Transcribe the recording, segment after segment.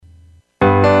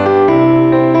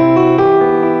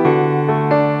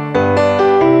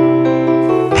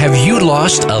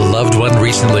lost a loved one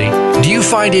recently? Do you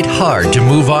find it hard to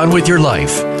move on with your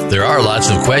life? There are lots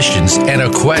of questions and a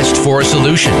quest for a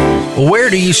solution. Where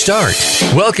do you start?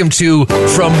 Welcome to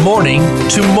From Morning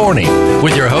to Morning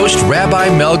with your host, Rabbi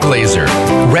Mel Glazer.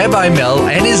 Rabbi Mel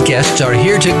and his guests are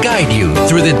here to guide you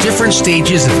through the different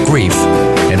stages of grief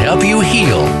and help you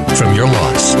heal from your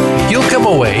loss. You'll come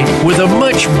away with a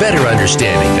much better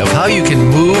understanding of how you can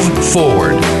move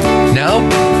forward. Now,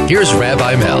 here's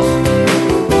Rabbi Mel.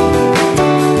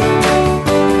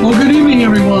 Well, good evening,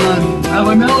 everyone.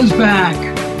 Rabbi Mel is back.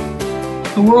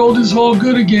 The world is all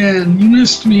good again. You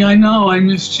missed me. I know. I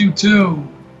missed you, too.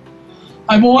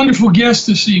 I have a wonderful guest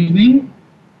this evening,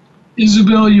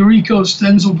 Isabel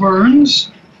Stenzel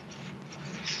Burns.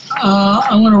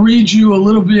 I want to read you a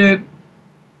little bit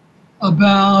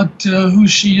about who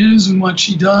she is and what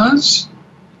she does.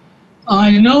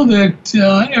 I know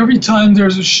that every time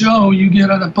there's a show, you get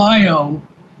a bio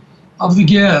of the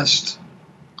guest.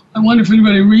 I wonder if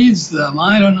anybody reads them.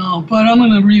 I don't know, but I'm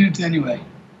going to read it anyway.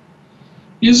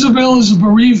 Isabel is a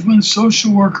bereavement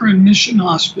social worker in Mission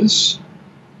Hospice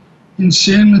in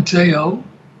San Mateo,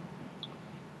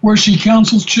 where she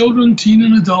counsels children, teen,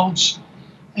 and adults,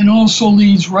 and also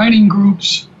leads writing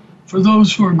groups for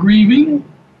those who are grieving.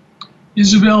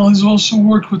 Isabel has also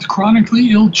worked with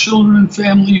chronically ill children and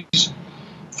families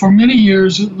for many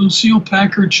years at Lucille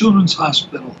Packard Children's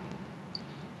Hospital.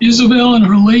 Isabel and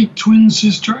her late twin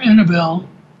sister Anabel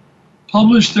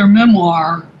published their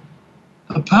memoir,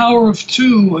 The Power of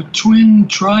Two, A Twin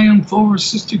Triumph Over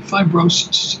Cystic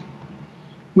Fibrosis,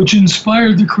 which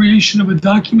inspired the creation of a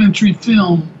documentary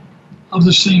film of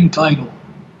the same title.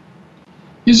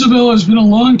 Isabel has been a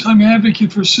longtime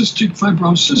advocate for cystic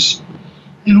fibrosis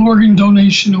and organ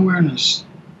donation awareness.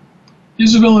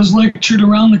 Isabel has lectured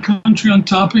around the country on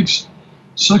topics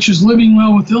such as living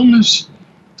well with illness,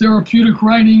 therapeutic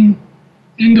writing,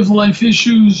 end-of-life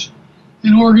issues,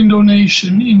 and organ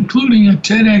donation, including a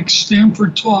TEDx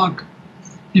Stanford talk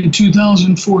in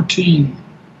 2014.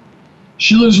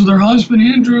 She lives with her husband,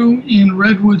 Andrew, in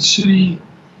Redwood City,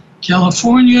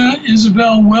 California.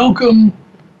 Isabel, welcome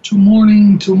to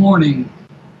Morning to Morning.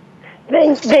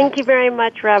 Thank you very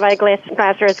much, Rabbi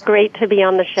Glazer. It's great to be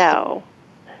on the show.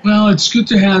 Well, it's good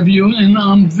to have you, and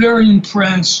I'm very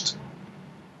impressed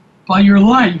by your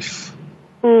life.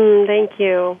 Thank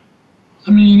you.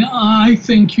 I mean, I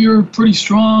think you're a pretty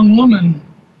strong woman.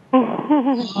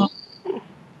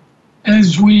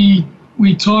 As we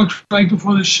talked right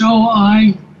before the show,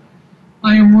 I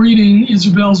am reading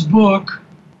Isabel's book,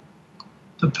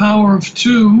 The Power of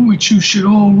Two, which you should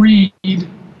all read.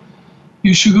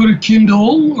 You should go to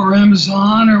Kindle or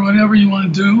Amazon or whatever you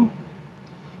want to do,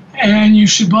 and you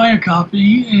should buy a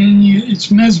copy, and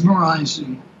it's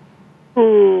mesmerizing.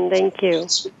 Thank you.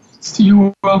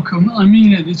 You're welcome. I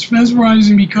mean it. It's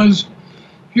mesmerizing because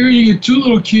here you get two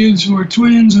little kids who are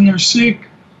twins and they're sick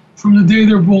from the day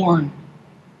they're born.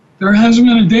 There hasn't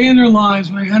been a day in their lives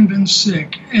when they haven't been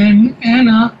sick. And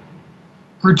Anna,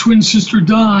 her twin sister,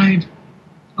 died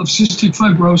of cystic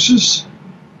fibrosis.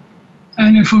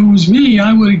 And if it was me,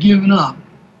 I would have given up.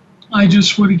 I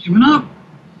just would have given up.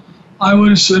 I would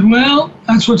have said, well,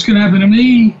 that's what's going to happen to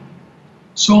me,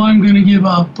 so I'm going to give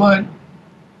up. But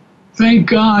thank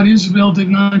God Isabel did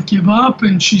not give up,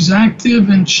 and she's active,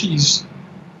 and she's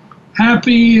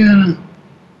happy. And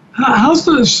how's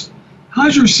your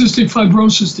cystic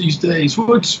fibrosis these days?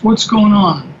 What's going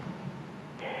on?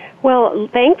 Well,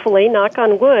 thankfully, knock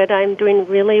on wood, I'm doing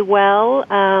really well.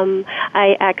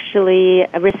 I actually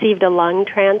received a lung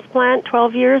transplant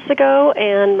 12 years ago,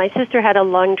 and my sister had a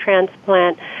lung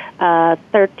transplant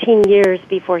 13 years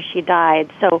before she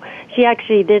died. So she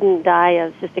actually didn't die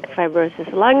of cystic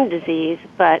fibrosis lung disease,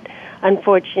 but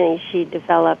unfortunately she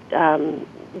developed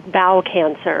bowel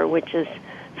cancer, which is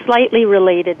slightly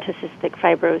related to cystic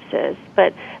fibrosis.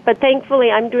 But thankfully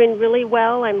I'm doing really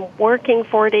well. I'm working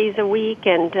 4 days a week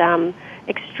and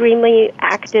extremely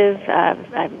active,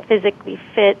 I'm physically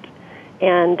fit,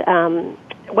 and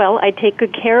I take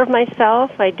good care of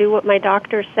myself. I do what my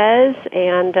doctor says,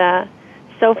 and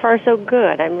so far so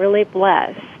good. I'm really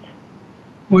blessed.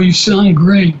 Well, you sound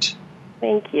great.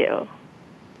 Thank you.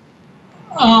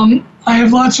 I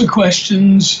have lots of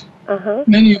questions,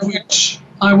 many of which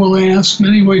I will ask,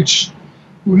 many of which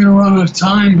we're going to run out of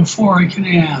time before I can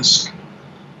ask.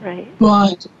 Right.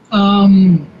 But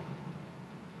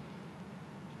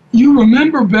you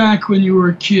remember back when you were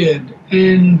a kid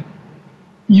and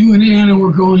you and Anna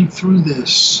were going through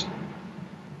this.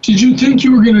 Did you think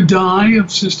you were going to die of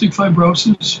cystic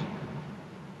fibrosis?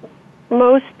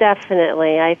 Most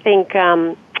definitely. I think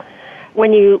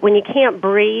when you can't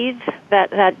breathe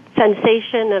that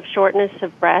sensation of shortness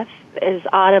of breath is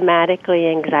automatically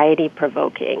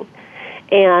anxiety-provoking.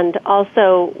 And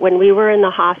also, when we were in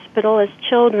the hospital as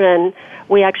children,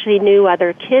 we actually knew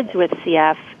other kids with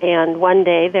CF, and one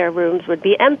day their rooms would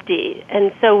be empty.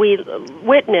 And so we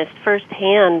witnessed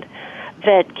firsthand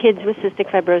that kids with cystic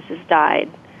fibrosis died.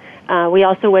 We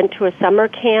also went to a summer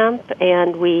camp,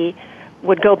 and we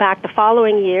would go back the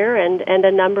following year, and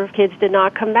a number of kids did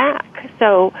not come back.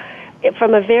 So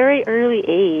from a very early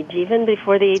age, even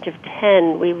before the age of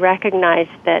 10, we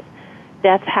recognized that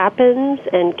death happens,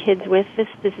 and kids with this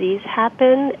disease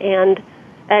happen, and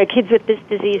kids with this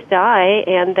disease die,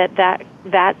 and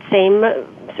that same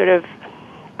sort of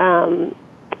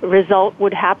result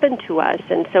would happen to us.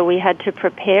 And so we had to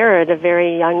prepare at a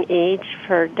very young age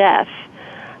for death.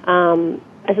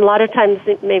 As a lot of times,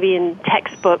 maybe in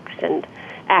textbooks and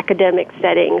academic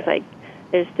settings, like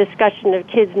there's discussion of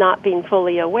kids not being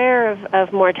fully aware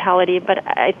of mortality, but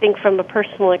I think from a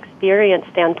personal experience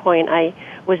standpoint, I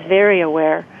was very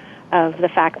aware of the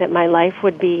fact that my life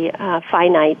would be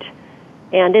finite.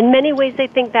 And in many ways, I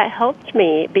think that helped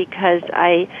me, because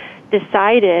I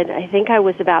decided, I think I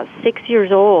was about 6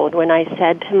 years old when I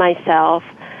said to myself,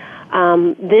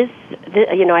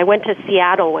 I went to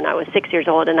Seattle when I was 6 years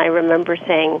old, and I remember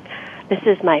saying, this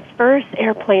is my first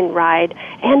airplane ride,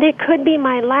 and it could be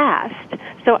my last,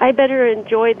 so I better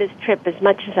enjoy this trip as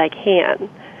much as I can.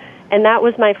 And that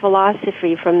was my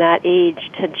philosophy from that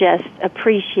age, to just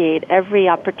appreciate every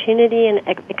opportunity and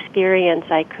experience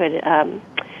I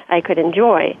could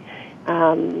enjoy.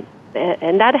 And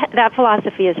that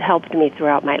philosophy has helped me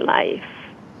throughout my life.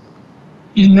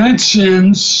 In that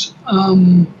sense,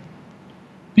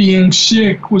 being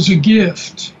sick was a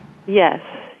gift. Yes.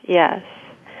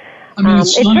 I mean,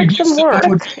 it's not a gift some work. that I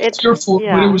would be careful,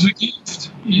 but it was a gift.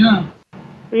 Yeah.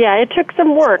 Yeah, it took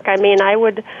some work. I mean, I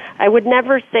would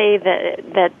never say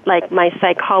that like my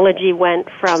psychology went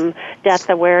from death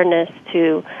awareness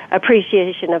to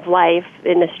appreciation of life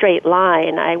in a straight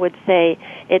line. I would say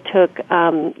it took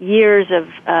years of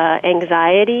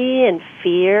anxiety and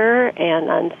fear and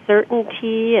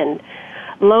uncertainty and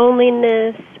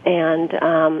loneliness and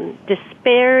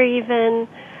despair even,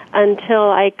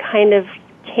 until I kind of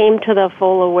came to the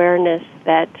full awareness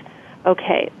that,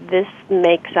 okay, this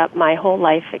makes up my whole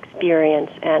life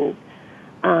experience, and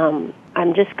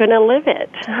I'm just going to live it.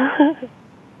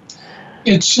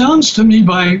 It sounds to me,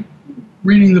 by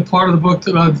reading the part of the book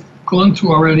that I've gone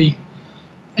through already,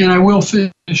 and I will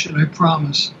finish it, I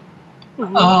promise.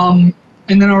 Mm-hmm.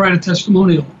 And then I'll write a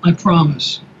testimonial, I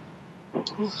promise.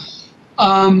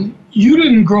 Mm-hmm. You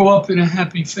didn't grow up in a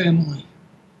happy family.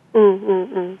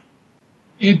 Mm-mm-mm.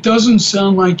 It doesn't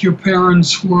sound like your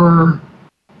parents were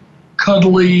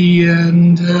cuddly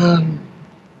and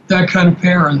that kind of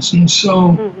parents, and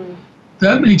so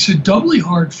that makes it doubly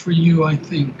hard for you, I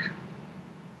think.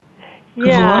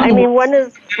 Yeah, I mean, one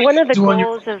of the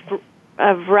goals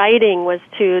of writing was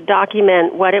to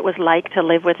document what it was like to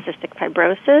live with cystic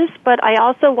fibrosis, but I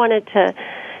also wanted to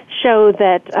show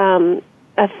that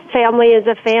a family is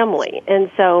a family,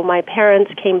 and so my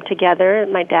parents came together.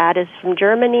 My dad is from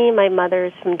Germany, my mother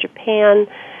is from Japan.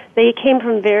 They came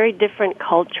from very different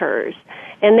cultures,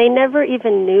 and they never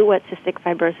even knew what cystic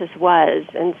fibrosis was,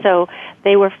 and so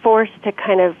they were forced to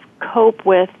kind of cope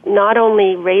with not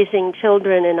only raising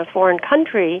children in a foreign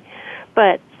country,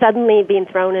 but suddenly being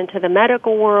thrown into the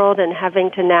medical world and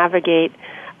having to navigate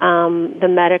the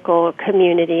medical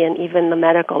community and even the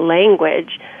medical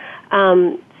language.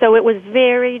 So it was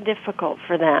very difficult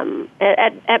for them.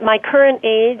 At my current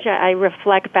age, I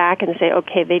reflect back and say,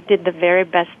 okay, they did the very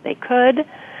best they could.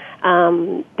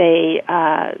 They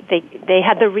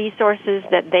had the resources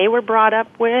that they were brought up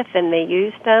with, and they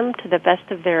used them to the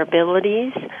best of their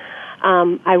abilities.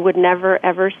 I would never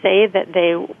ever say that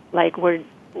they were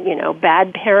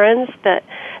bad parents. That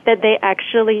they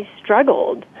actually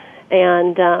struggled,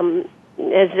 and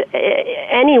as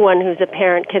anyone who's a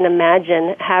parent can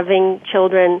imagine, having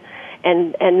children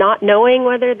and not knowing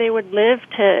whether they would live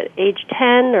to age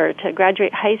 10 or to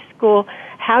graduate high school.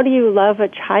 How do you love a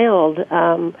child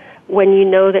when you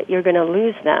know that you're going to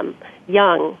lose them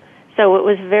young? So it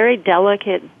was a very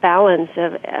delicate balance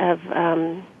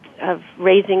of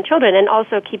raising children. And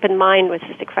also keep in mind, with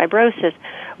cystic fibrosis,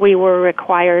 we were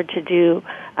required to do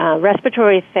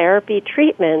respiratory therapy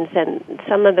treatments, and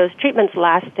some of those treatments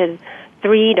lasted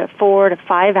 3 to 4 to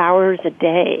 5 hours a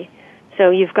day.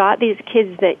 So you've got these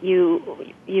kids that you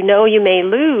know you may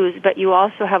lose, but you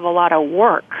also have a lot of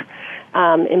work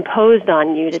imposed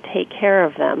on you to take care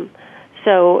of them.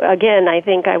 So again, I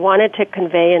think I wanted to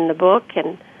convey in the book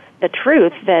and the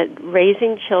truth that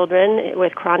raising children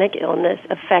with chronic illness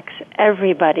affects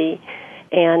everybody,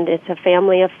 and it's a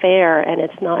family affair, and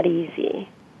it's not easy.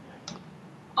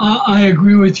 I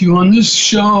agree with you. On this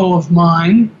show of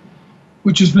mine,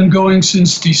 which has been going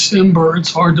since December,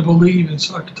 it's hard to believe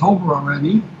it's October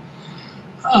already,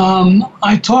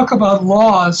 I talk about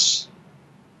loss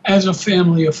as a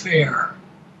family affair.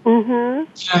 Mm-hmm.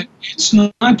 That it's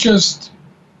not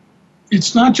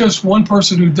just one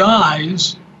person who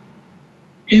dies,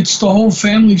 it's the whole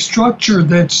family structure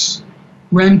that's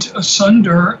rent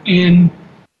asunder and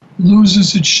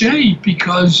loses its shape,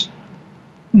 because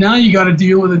now you got to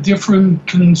deal with a different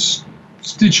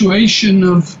constitution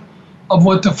of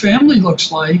what the family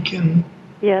looks like, and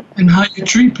Yep. and how you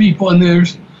treat people,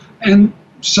 and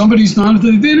somebody's not at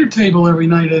the dinner table every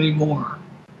night anymore.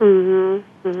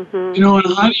 Mm-hmm. Mm-hmm. You know, and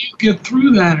how do you get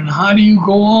through that, and how do you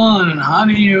go on, and how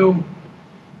do you,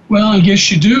 well, I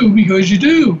guess you do, because you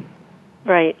do.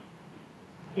 Right.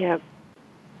 Yep.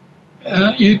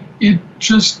 It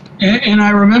just, and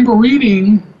I remember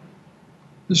reading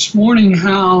this morning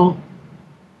how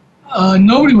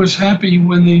nobody was happy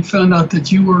when they found out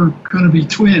that you were going to be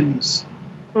twins.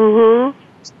 Mm-hmm.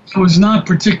 It was not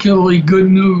particularly good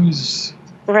news,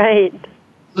 Right.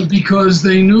 because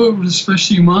they knew it was,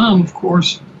 especially your mom, of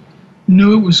course,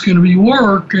 knew it was going to be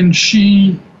work, and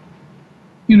she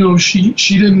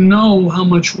didn't know how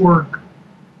much work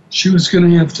she was going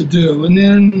to have to do. And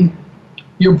then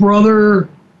your brother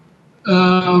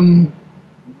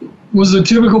was a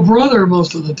typical brother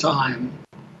most of the time.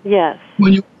 Yes.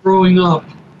 When you were growing up,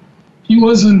 he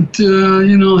wasn't,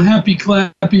 happy,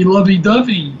 clappy,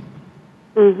 lovey-dovey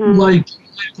Mm-hmm. like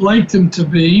I'd liked him to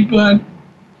be, but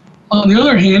on the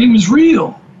other hand, he was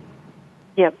real.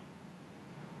 Yep.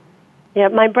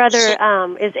 Yep. My brother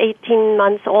is 18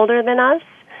 months older than us,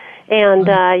 and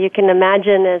you can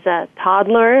imagine as a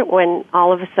toddler when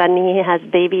all of a sudden he has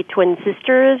baby twin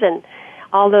sisters, and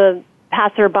all the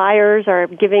passerbyers are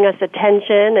giving us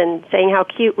attention and saying how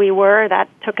cute we were. That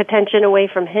took attention away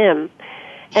from him.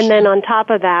 And then on top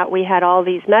of that, we had all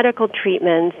these medical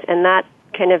treatments, and that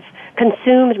kind of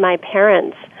consumed my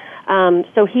parents.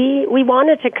 So we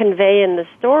wanted to convey in the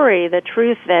story the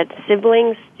truth that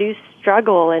siblings do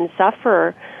struggle and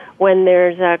suffer when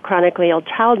there's a chronically ill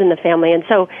child in the family. And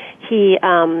so he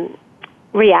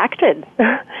reacted.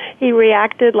 He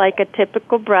reacted like a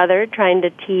typical brother, trying to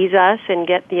tease us and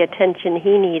get the attention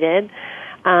he needed.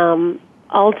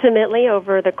 Ultimately,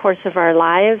 over the course of our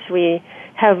lives, we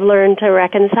have learned to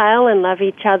reconcile and love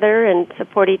each other and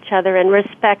support each other and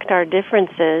respect our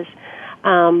differences.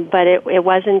 But it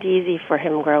wasn't easy for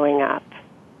him growing up.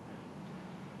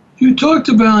 You talked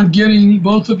about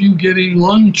both of you getting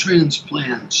lung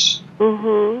transplants.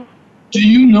 Mm-hmm. Do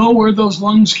you know where those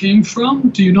lungs came from?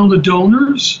 Do you know the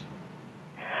donors?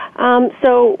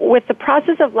 So with the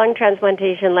process of lung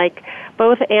transplantation, like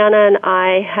both Anna and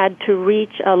I had to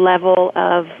reach a level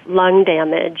of lung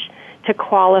damage to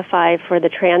qualify for the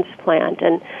transplant.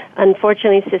 And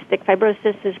unfortunately, cystic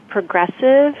fibrosis is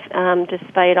progressive.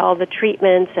 Despite all the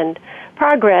treatments and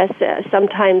progress,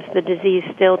 sometimes the disease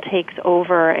still takes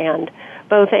over, and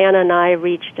both Anna and I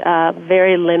reached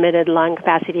very limited lung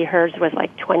capacity. Hers was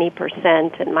like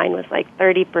 20%, and mine was like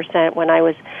 30%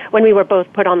 when we were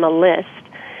both put on the list.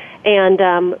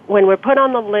 And when we're put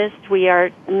on the list, we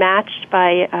are matched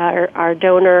by our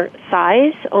donor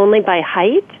size, only by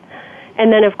height,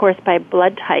 and then, of course, by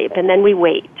blood type. And then we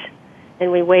wait.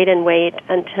 And we wait and wait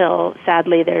until,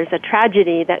 sadly, there's a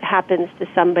tragedy that happens to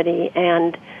somebody,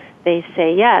 and they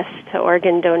say yes to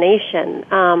organ donation.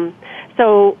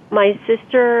 So my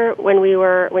sister,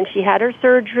 when she had her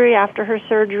surgery, after her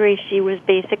surgery, she was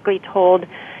basically told,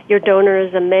 your donor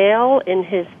is a male in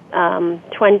his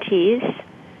 20s,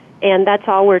 and that's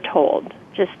all we're told,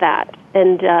 just that.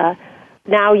 And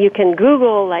now you can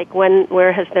Google, like,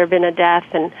 where has there been a death?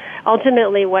 And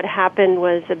ultimately what happened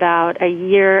was about a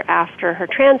year after her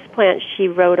transplant, she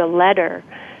wrote a letter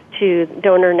to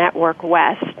Donor Network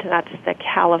West. That's the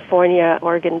California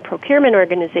Organ Procurement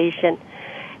Organization.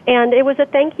 And it was a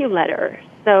thank you letter.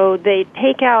 So they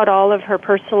take out all of her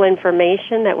personal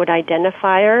information that would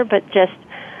identify her, but just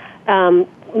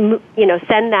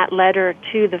send that letter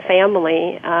to the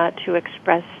family to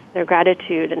express their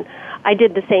gratitude. And I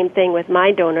did the same thing with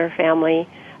my donor family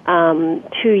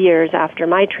 2 years after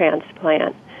my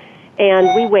transplant.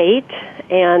 And we wait,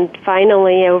 and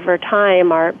finally, over time,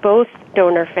 both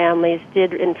donor families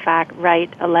did, in fact,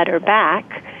 write a letter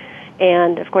back.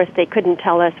 And, of course, they couldn't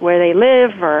tell us where they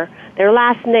live or their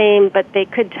last name, but they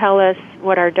could tell us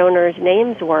what our donors'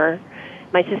 names were.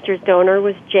 My sister's donor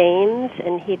was James,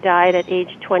 and he died at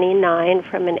age 29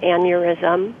 from an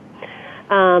aneurysm.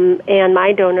 And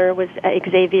my donor was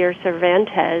Xavier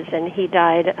Cervantes, and he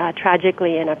died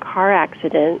tragically in a car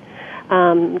accident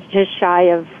just shy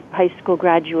of high school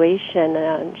graduation,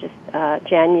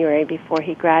 January before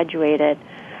he graduated.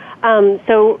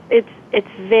 So it's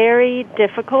very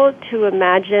difficult to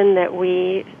imagine that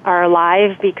we are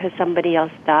alive because somebody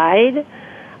else died.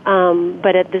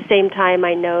 But at the same time,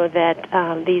 I know that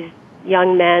these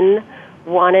young men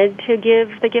wanted to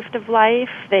give the gift of life.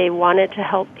 They wanted to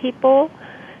help people.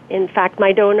 In fact,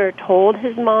 my donor told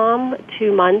his mom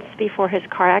 2 months before his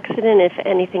car accident, if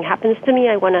anything happens to me,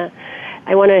 I want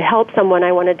to help someone.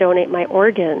 I want to donate my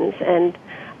organs. And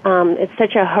it's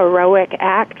such a heroic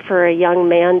act for a young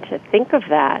man to think of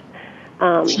that.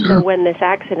 Sure. So when this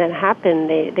accident happened,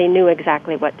 they knew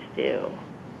exactly what to do.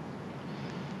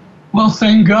 Well,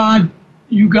 thank God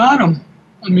you got him.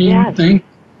 I mean,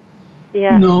 Yes.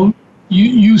 you know,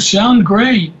 you sound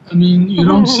great. I mean, you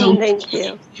don't sound Thank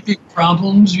you. big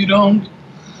problems. You don't.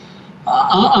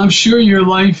 I'm sure your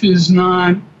life is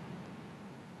not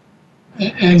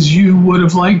as you would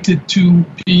have liked it to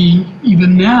be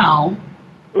even now.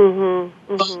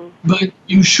 But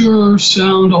you sure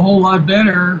sound a whole lot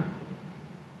better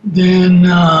than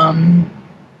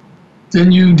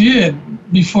you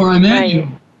did before I met you.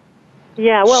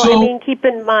 Yeah, well, So, I mean, keep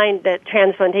in mind that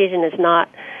transplantation is not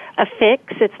a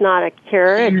fix. It's not a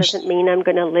cure. It doesn't mean I'm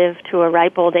going to live to a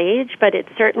ripe old age, but it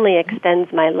certainly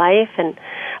extends my life, and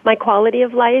my quality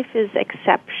of life is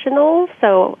exceptional.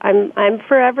 So I'm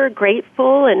forever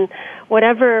grateful, and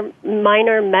whatever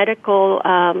minor medical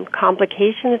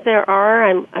complications there are,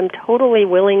 I'm totally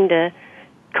willing to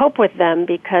cope with them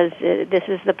because this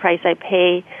is the price I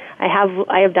pay. I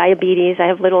have diabetes. I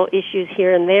have little issues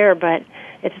here and there, but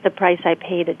it's the price I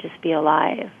pay to just be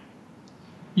alive.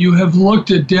 you have looked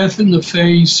at death in the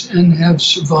face and have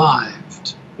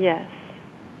survived. Yes.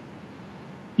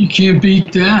 You can't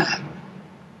beat that.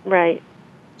 Right.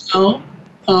 So,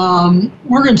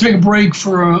 we're going to take a break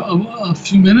for a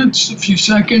few minutes, a few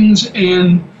seconds,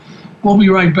 and we'll be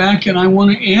right back. And I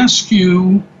want to ask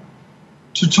you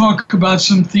to talk about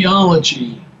some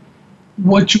theology,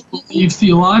 what you believe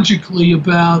theologically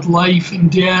about life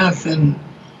and death and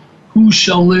who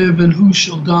shall live and who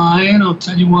shall die, and I'll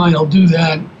tell you why I'll do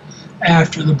that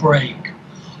after the break.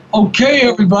 Okay,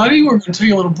 everybody, we're going to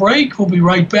take a little break. We'll be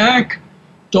right back.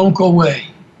 Don't go away.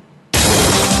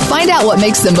 Find out what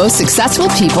makes the most successful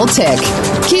people tick.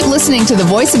 Keep listening to the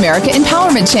Voice America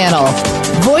Empowerment Channel.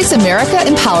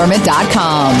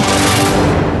 VoiceAmericaEmpowerment.com.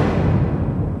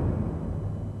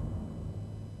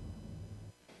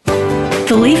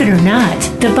 Believe it or not,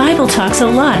 the Bible talks a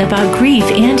lot about grief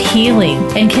and healing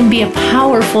and can be a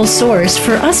powerful source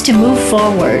for us to move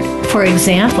forward. For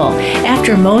example,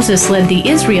 after Moses led the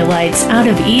Israelites out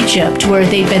of Egypt where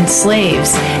they'd been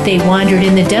slaves, they wandered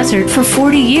in the desert for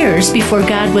 40 years before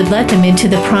God would let them into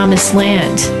the Promised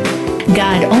Land.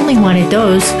 God only wanted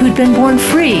those who'd been born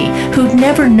free, who'd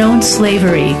never known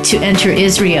slavery, to enter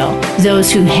Israel.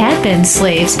 Those who had been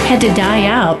slaves had to die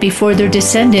out before their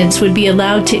descendants would be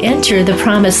allowed to enter the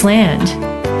Promised Land.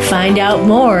 Find out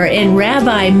more in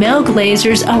Rabbi Mel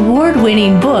Glazer's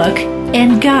award-winning book,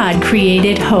 And God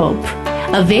Created Hope.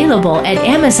 Available at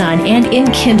Amazon and in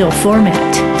Kindle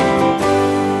format.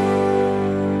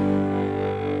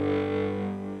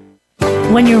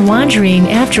 When you're wandering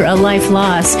after a life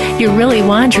loss, you're really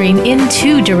wandering in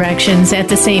two directions at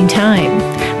the same time.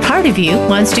 Part of you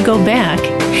wants to go back,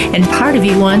 and part of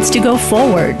you wants to go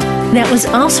forward. That was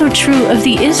also true of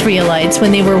the Israelites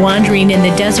when they were wandering in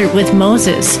the desert with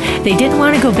Moses. They didn't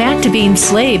want to go back to being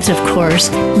slaves, of course,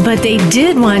 but they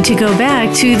did want to go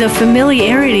back to the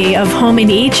familiarity of home in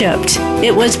Egypt.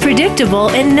 It was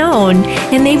predictable and known,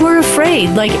 and they were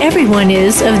afraid, like everyone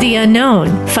is, of the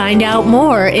unknown. Find out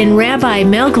more in Rabbi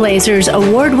Mel Glazer's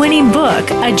award-winning book,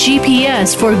 A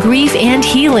GPS for Grief and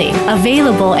Healing,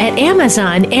 available at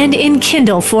Amazon and in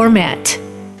Kindle format.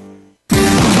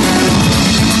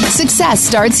 Success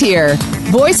starts here.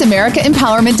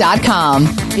 VoiceAmericaEmpowerment.com.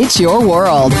 It's your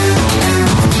world.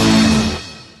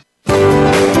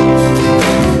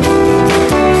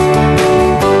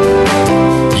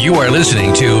 You are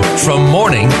listening to From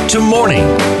Morning to Morning.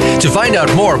 To find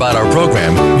out more about our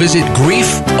program, visit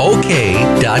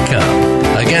griefok.com.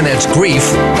 Again, that's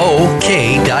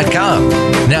griefok.com.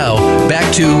 Now,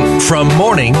 back to From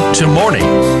Morning to Morning.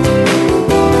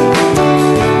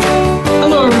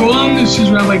 Hello, everyone. This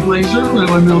is Rabbi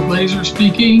Mel Glazer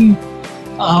speaking.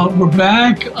 We're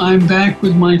back. I'm back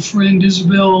with my friend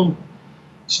Isabel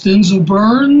Stenzel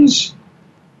Burns.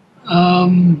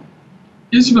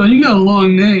 Isabel, you got a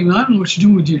long name. I don't know what you're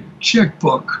doing with your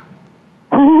checkbook.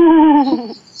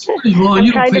 It's pretty long. I'm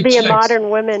You don't trying to pay be a checks. modern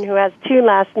woman who has two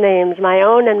last names, my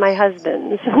own and my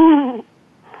husband's.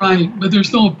 Right, but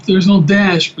there's no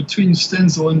dash between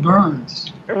Stenzel and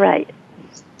Burns. Right.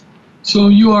 So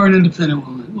you are an independent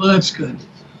woman. Well, that's good.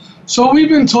 So we've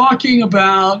been talking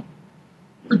about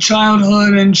her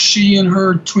childhood, and she and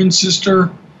her twin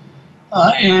sister,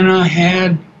 Anna,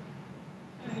 had,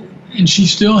 and she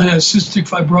still has cystic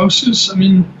fibrosis. I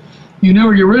mean, you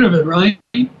never get rid of it, right?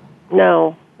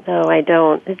 No, I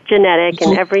don't. It's genetic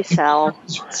in every cell.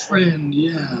 It's your friend,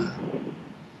 yeah.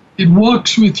 It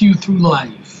walks with you through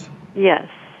life. Yes.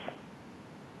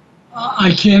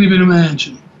 I can't even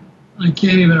imagine.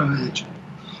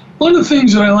 One of the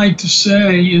things that I like to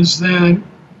say is that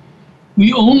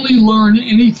we only learn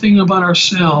anything about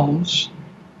ourselves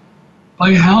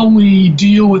by how we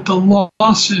deal with the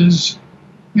losses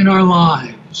in our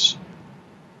lives.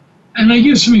 And I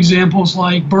give some examples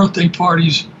like birthday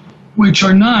parties, which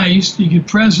are nice, you get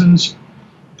presents,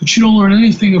 but you don't learn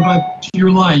anything about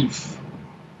your life.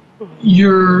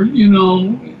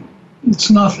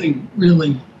 It's nothing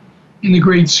really in the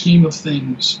great scheme of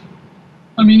things.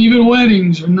 I mean, even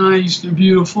weddings are nice, they're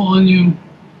beautiful, and you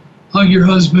hug your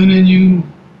husband and you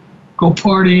go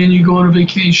party and you go on a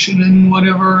vacation and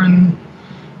whatever, and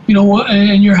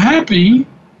and you're happy.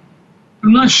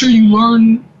 I'm not sure you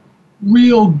learn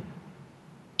real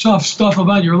tough stuff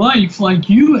about your life like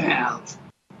you have.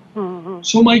 Mm-hmm.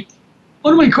 So one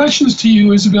of my questions to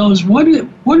you, Isabel, is what have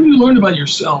you learned about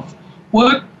yourself?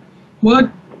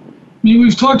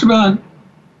 We've talked about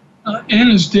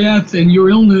Anna's death, and your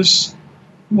illness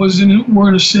were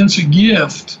in a sense a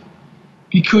gift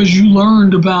because you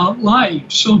learned about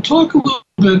life. So talk a little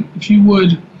bit, if you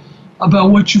would,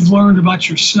 about what you've learned about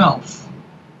yourself.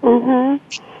 Mm-hmm.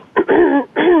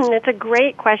 It's a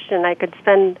great question. I could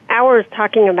spend hours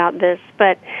talking about this,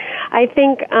 but I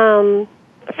think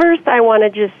first I want to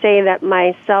just say that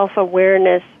my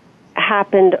self-awareness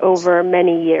happened over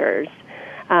many years.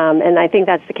 And I think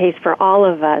that's the case for all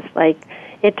of us. Like,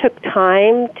 it took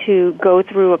time to go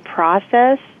through a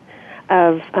process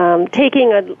of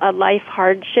taking a life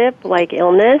hardship like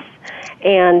illness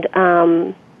and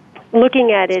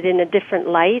looking at it in a different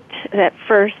light. At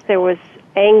first there was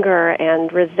anger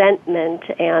and resentment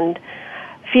and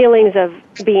feelings of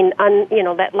being,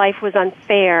 that life was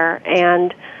unfair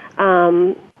and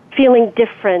feeling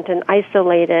different and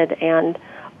isolated and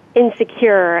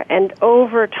insecure. And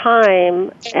over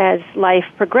time, as life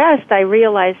progressed, I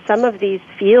realized some of these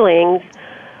feelings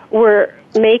were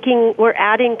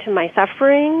adding to my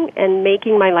suffering and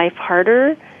making my life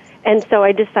harder. And so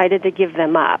I decided to give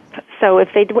them up. So if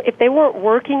they weren't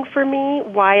working for me,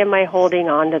 why am I holding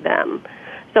on to them?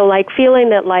 So like feeling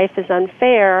that life is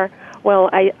unfair, well,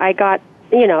 I got,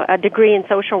 a degree in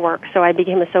social work, so I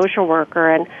became a social worker,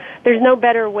 and there's no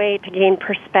better way to gain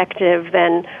perspective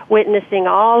than witnessing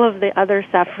all of the other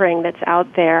suffering that's out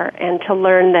there and to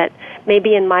learn that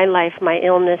maybe in my life my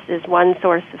illness is one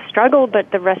source of struggle, but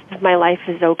the rest of my life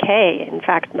is okay. In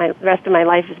fact, the rest of my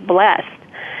life is blessed.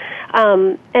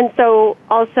 And so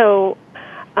also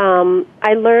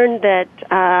I learned that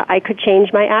I could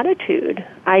change my attitude.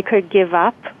 I could give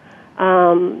up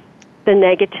the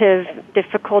negative,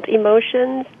 difficult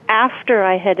emotions after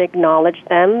I had acknowledged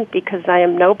them, because I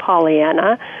am no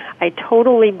Pollyanna. I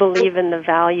totally believe in the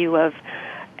value of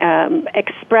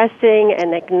expressing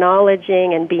and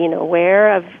acknowledging and being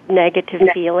aware of negative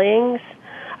feelings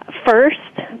first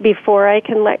before I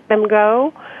can let them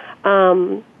go.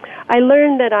 I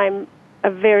learned that I'm a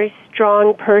very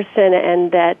strong person,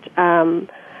 and that,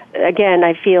 again,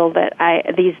 I feel that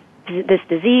this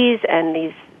disease and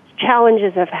these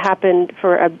challenges have happened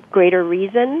for a greater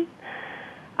reason.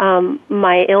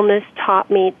 My illness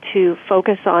taught me to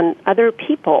focus on other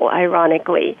people,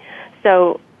 ironically.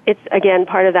 So it's, again,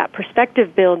 part of that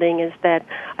perspective building is that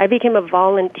I became a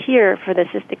volunteer for the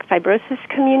cystic fibrosis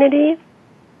community.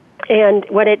 And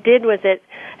what it did was it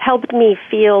helped me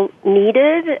feel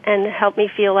needed and helped me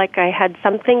feel like I had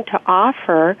something to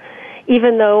offer,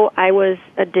 even though I was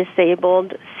a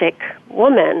disabled, sick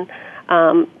woman.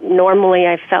 Normally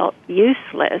I felt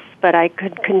useless, but I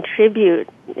could contribute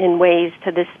in ways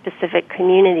to this specific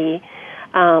community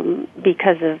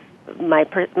because of my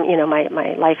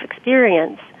life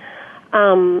experience.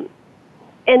 And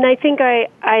I think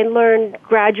I learned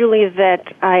gradually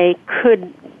that I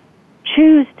could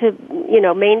choose to,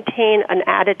 maintain an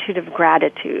attitude of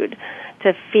gratitude,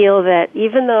 to feel that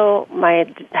even though my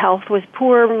health was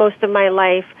poor most of my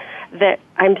life, that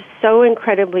I'm so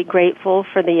incredibly grateful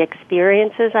for the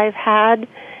experiences I've had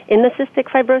in the cystic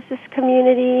fibrosis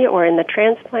community or in the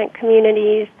transplant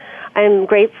communities. I'm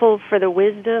grateful for the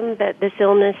wisdom that this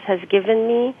illness has given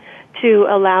me to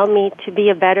allow me to be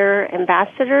a better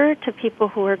ambassador to people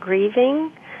who are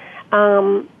grieving,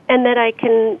 and that I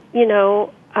can,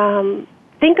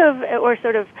 think of or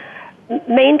sort of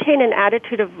maintain an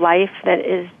attitude of life that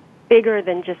is bigger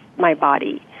than just my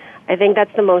body. I think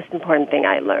that's the most important thing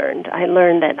I learned. I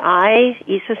learned that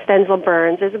Isabel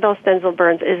Stenzel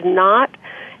Burns, is not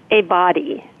a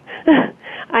body.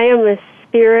 I am a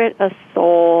spirit, a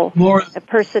soul, a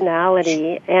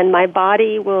personality, and my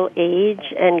body will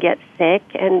age and get sick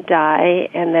and die,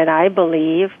 and that I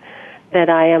believe that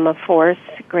I am a force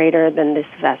greater than this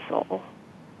vessel.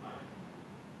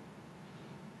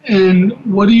 And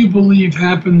what do you believe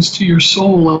happens to your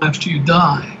soul after you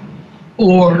die?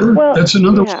 Or, that's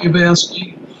another way of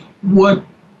asking, what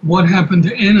happened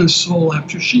to Anna's soul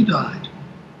after she died?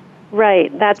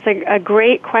 Right, that's a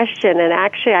great question, and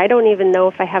actually I don't even know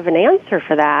if I have an answer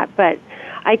for that, but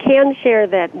I can share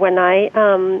that when I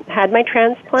had my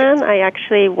transplant, I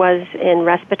actually was in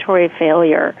respiratory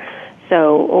failure.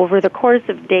 So over the course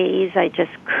of days, I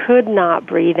just could not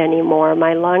breathe anymore.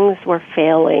 My lungs were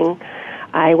failing.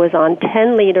 I was on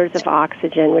 10 liters of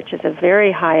oxygen, which is a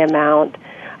very high amount.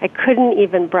 I couldn't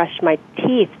even brush my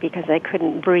teeth because I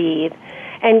couldn't breathe.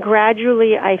 And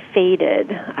gradually I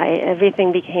faded.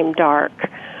 Everything became dark.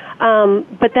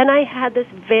 But then I had this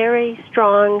very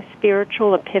strong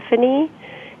spiritual epiphany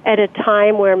at a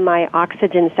time where my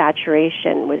oxygen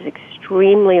saturation was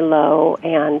extremely low,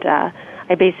 and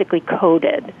I basically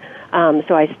coded.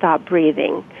 So I stopped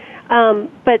breathing.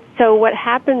 But so what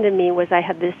happened to me was I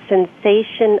had this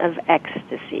sensation of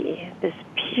ecstasy, this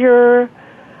pure,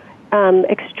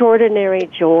 extraordinary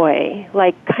joy,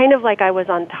 kind of like I was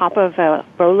on top of a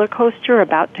roller coaster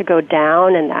about to go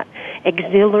down, and that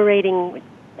exhilarating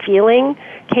feeling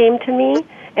came to me.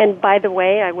 And by the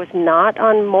way, I was not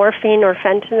on morphine or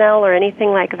fentanyl or anything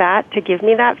like that to give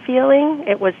me that feeling.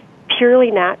 It was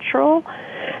purely natural.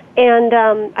 And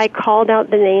I called out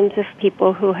the names of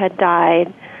people who had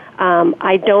died.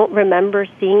 I don't remember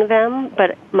seeing them,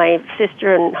 but my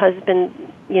sister and husband,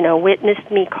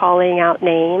 witnessed me calling out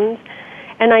names.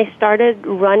 And I started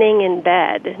running in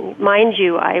bed. Mind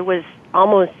you, I was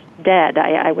almost dead.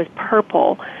 I was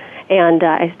purple. And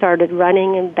I started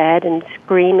running in bed and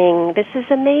screaming, "This is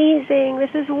amazing,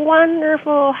 this is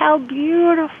wonderful, how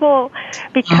beautiful,"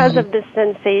 because of this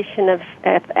sensation of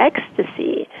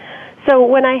ecstasy. So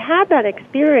when I had that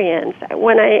experience,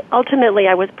 when I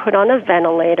was put on a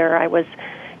ventilator, I was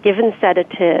given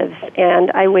sedatives,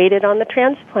 and I waited on the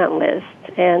transplant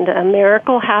list, and a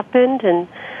miracle happened, and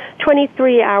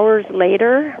 23 hours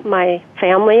later, my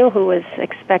family, who was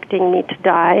expecting me to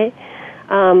die,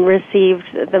 received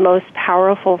the most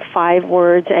powerful 5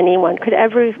 words anyone could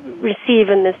ever receive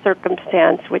in this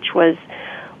circumstance, which was,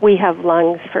 "We have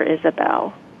lungs for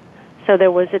Isabel." So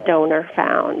there was a donor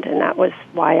found, and that was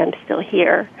why I'm still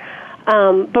here.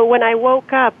 But when I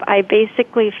woke up, I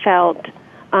basically felt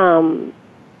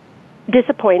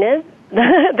disappointed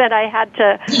that I had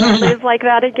to live like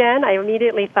that again. I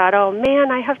immediately thought, oh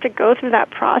man, I have to go through that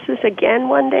process again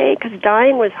one day, because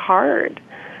dying was hard.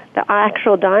 The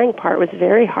actual dying part was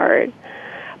very hard.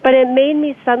 But it made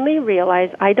me suddenly realize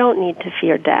I don't need to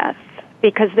fear death,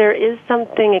 because there is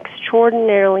something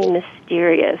extraordinarily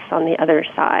mysterious on the other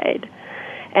side.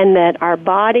 And that our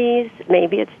bodies,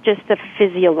 maybe it's just a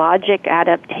physiologic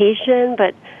adaptation,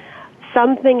 but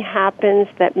something happens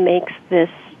that makes this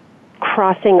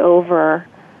crossing over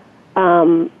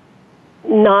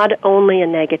not only a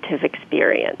negative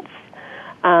experience.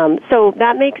 So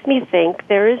that makes me think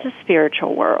there is a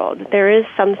spiritual world. There is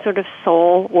some sort of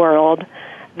soul world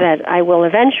that I will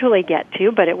eventually get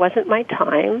to, but it wasn't my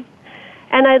time.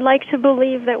 And I'd like to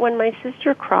believe that when my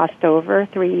sister crossed over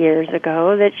 3 years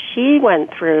ago, that she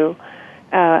went through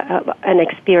an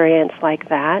experience like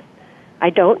that. I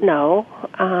don't know.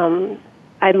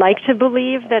 I'd like to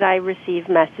believe that I receive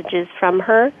messages from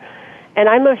her. And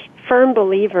I'm a firm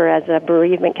believer as a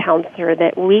bereavement counselor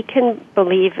that we can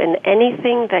believe in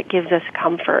anything that gives us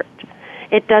comfort.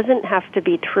 It doesn't have to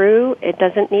be true. It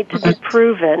doesn't need to be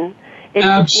proven. It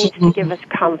just needs to give us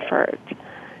comfort.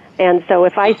 And so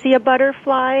if I see a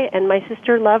butterfly, and my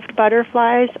sister loved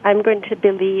butterflies, I'm going to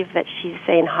believe that she's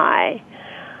saying hi.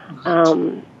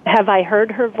 Have I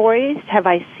heard her voice? Have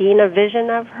I seen a vision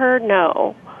of her?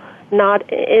 No, not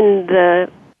in the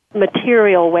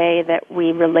material way that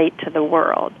we relate to the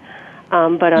world.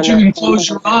 But you can close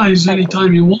your eyes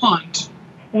anytime you want.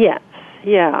 Yes,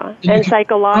 yeah. And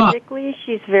psychologically,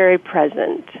 she's very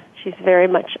present. She's very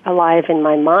much alive in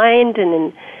my mind, and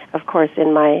in, of course,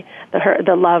 in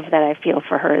the love that I feel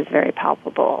for her is very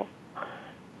palpable.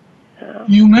 So.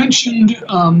 You mentioned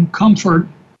comfort.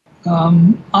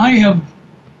 I have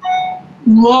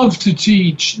love to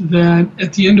teach that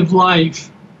at the end of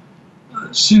life,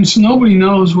 since nobody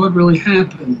knows what really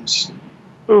happens,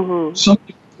 some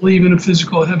people believe in a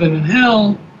physical heaven and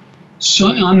hell. So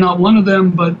I'm not one of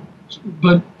them, but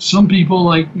some people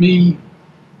like me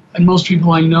and most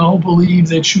people I know believe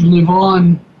that you live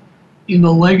on in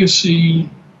the legacy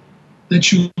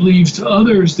that you leave to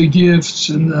others, the gifts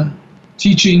and the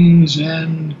teachings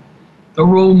and the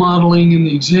role modeling and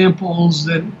the examples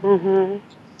that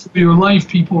through your life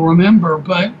people remember.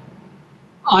 But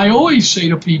I always say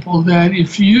to people that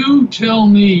if you tell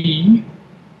me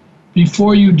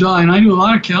before you die, and I do a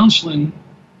lot of counseling,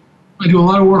 I do a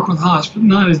lot of work with hospice,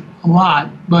 not a lot,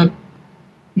 but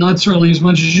not certainly as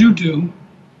much as you do,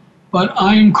 but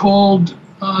I am called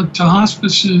to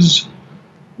hospices,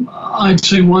 I'd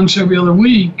say once every other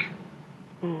week,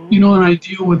 you know, and I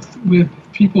deal with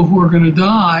people who are going to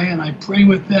die, and I pray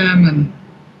with them, and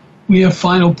we have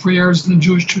final prayers in the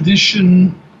Jewish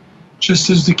tradition, just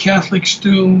as the Catholics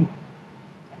do.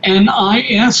 And I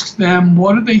ask them,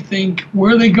 what do they think,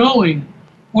 where are they going?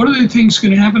 What do they think is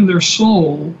going to happen to their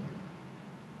soul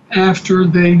after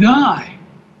they die?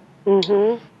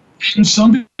 And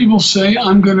some people say,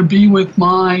 I'm going to be with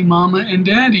my mama and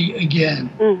daddy again.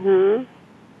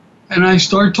 And I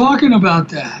start talking about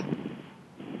that.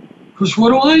 Because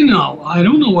what do I know? I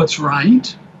don't know what's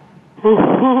right.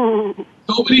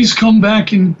 Nobody's come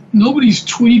back and nobody's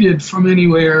tweeted from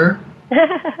anywhere.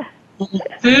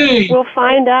 Hey, we'll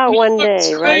find out one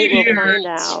day, right? We'll find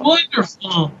out. It's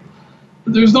wonderful.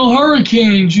 There's no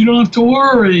hurricanes. You don't have to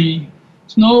worry.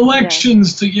 There's no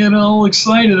elections to get all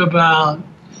excited about.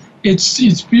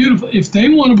 It's beautiful. If they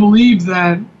want to believe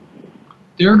that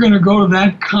they're going to go to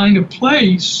that kind of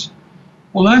place,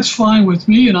 well, that's fine with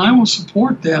me, and I will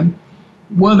support them.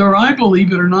 Whether I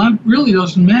believe it or not really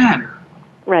doesn't matter.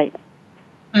 Right.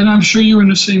 And I'm sure you're in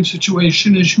the same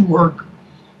situation as you work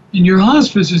in your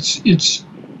hospice. It's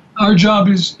our job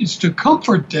is to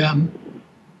comfort them,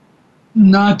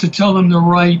 not to tell them they're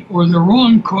right or they're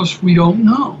wrong, because we don't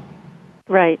know.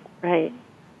 Right.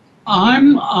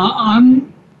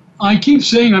 I keep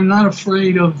saying I'm not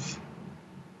afraid of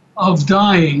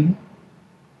dying,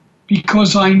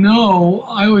 because I know,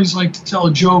 I always like to tell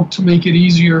a joke to make it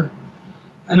easier.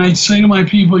 And I'd say to my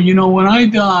people, you know, when I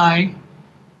die,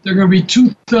 there are going to be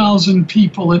 2,000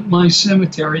 people at my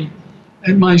cemetery,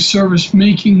 at my service,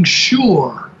 making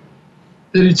sure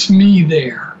that it's me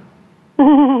there.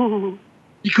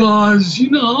 Because,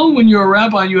 you know, when you're a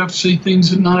rabbi, you have to say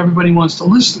things that not everybody wants to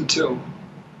listen to.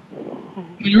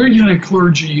 When you're in a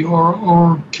clergy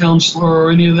or counselor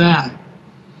or any of that.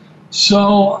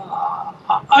 So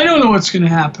I don't know what's going to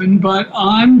happen, but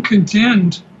I'm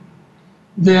content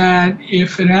that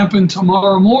if it happened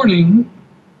tomorrow morning,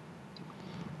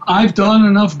 I've done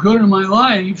enough good in my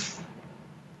life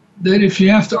that if you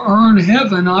have to earn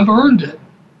heaven, I've earned it.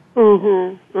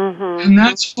 And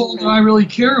that's all that I really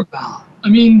care about. I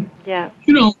mean,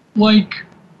 you know, like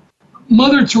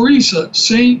Mother Teresa,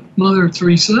 Saint Mother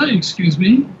Teresa, excuse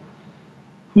me,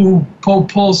 who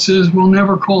Pope Paul says we'll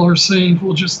never call her saint,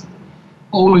 we'll just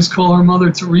always call her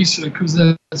Mother Teresa, because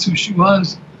that's who she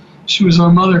was. She was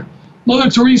our mother. Mother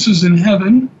Teresa's in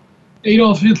heaven.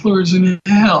 Adolf Hitler is in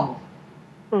hell.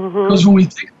 Because when we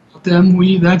think about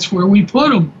them, that's where we put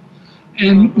them.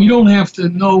 And we don't have to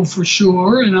know for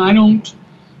sure, and I don't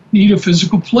need a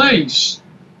physical place.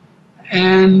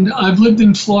 And I've lived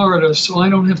in Florida, so I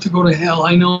don't have to go to hell.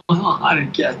 I know how hot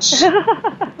it gets.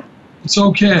 It's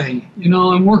okay. You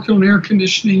know, I'm working on air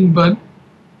conditioning, but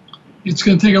it's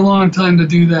going to take a long time to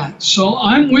do that. So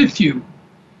I'm with you.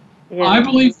 I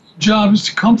believe the job is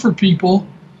to comfort people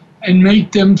and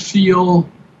make them feel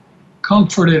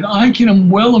comforted. I can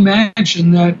well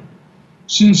imagine that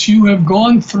since you have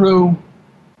gone through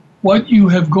what you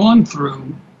have gone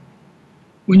through,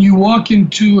 when you walk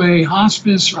into a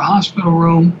hospice or hospital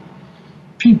room,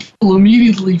 people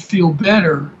immediately feel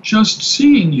better just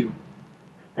seeing you.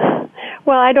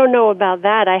 Well, I don't know about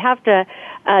that. I have to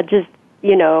just,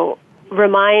 you know,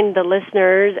 remind the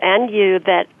listeners and you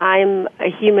that I'm a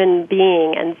human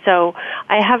being, and so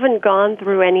I haven't gone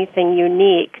through anything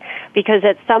unique, because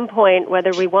at some point,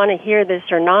 whether we want to hear this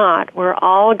or not, we're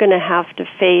all going to have to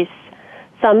face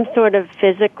some sort of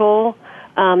physical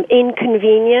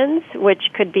inconvenience,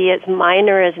 which could be as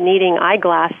minor as needing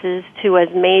eyeglasses to as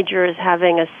major as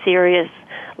having a serious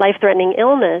life-threatening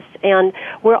illness, and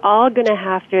we're all going to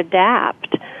have to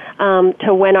adapt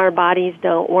to when our bodies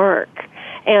don't work.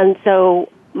 And so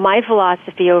my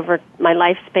philosophy over my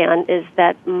lifespan is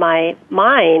that my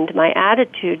mind, my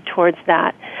attitude towards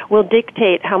that, will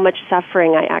dictate how much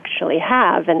suffering I actually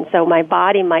have. And so my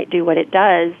body might do what it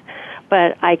does,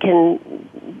 but I can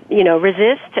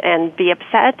resist and be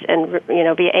upset and,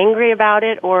 be angry about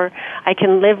it, or I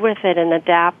can live with it and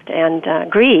adapt and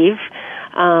grieve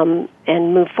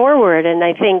and move forward. And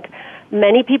I think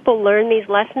many people learn these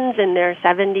lessons in their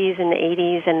 70s and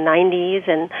 80s and 90s,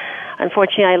 and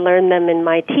unfortunately I learned them in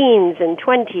my teens and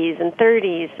 20s and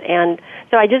 30s. And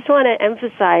so I just want to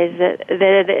emphasize that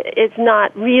it's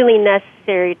not really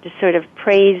necessary to sort of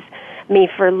praise me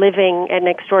for living an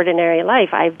extraordinary life.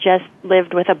 I've just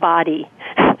lived with a body,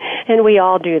 and we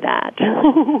all do that.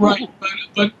 Right,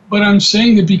 but I'm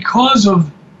saying that because of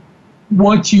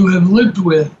what you have lived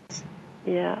with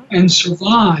and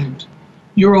survived,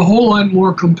 you're a whole lot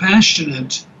more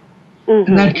compassionate,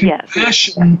 and that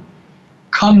compassion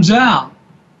comes out.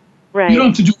 Right. You don't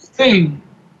have to do a thing.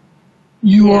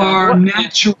 You are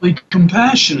naturally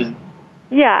compassionate.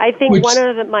 Yeah, I think one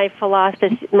of my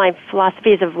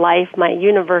philosophies of life, my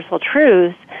universal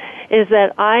truths, is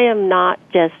that I am not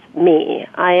just me.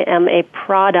 I am a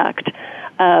product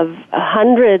of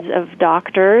hundreds of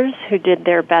doctors who did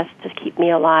their best to keep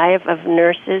me alive, of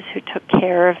nurses who took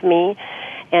care of me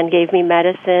and gave me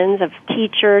medicines, of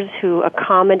teachers who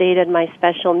accommodated my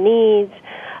special needs,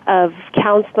 of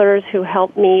counselors who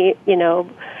helped me,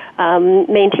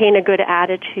 maintain a good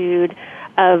attitude,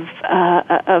 of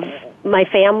my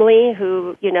family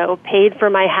who, paid for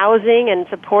my housing and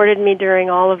supported me during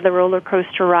all of the roller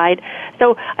coaster ride.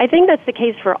 So I think that's the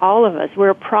case for all of us. We're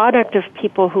a product of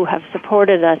people who have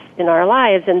supported us in our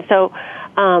lives. And so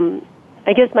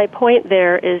I guess my point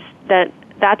there is that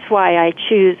that's why I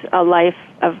choose a life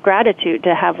of gratitude,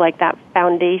 to have like that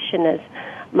foundation as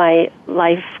my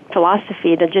life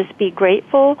philosophy, to just be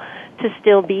grateful to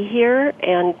still be here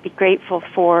and be grateful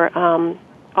for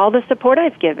all the support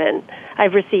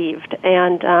I've received.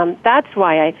 And that's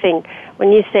why I think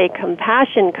when you say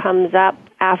compassion comes up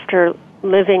after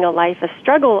living a life of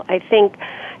struggle, I think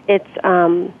it's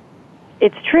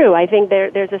true. I think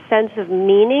there's a sense of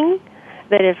meaning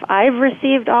that if I've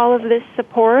received all of this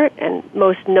support, and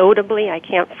most notably, I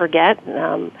can't forget,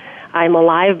 I'm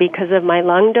alive because of my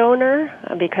lung donor,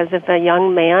 because of a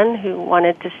young man who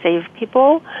wanted to save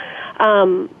people,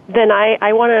 then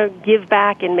I want to give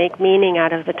back and make meaning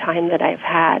out of the time that I've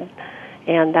had.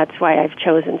 And that's why I've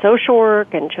chosen social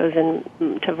work and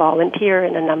chosen to volunteer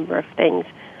in a number of things,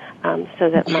 so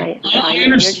that my time and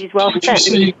energy is well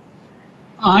spent.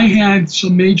 I had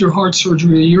some major heart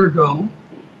surgery a year ago.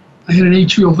 I had an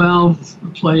atrial valve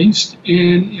replaced,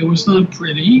 and it was not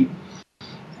pretty.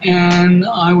 And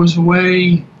I was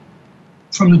away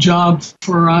from the job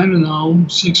for,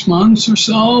 6 months or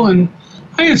so, and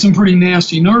I had some pretty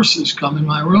nasty nurses come in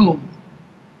my room.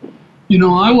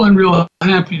 I wasn't real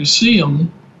happy to see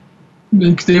them.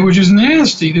 They were just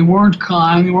nasty. They weren't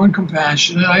kind. They weren't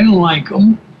compassionate. I didn't like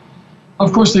them.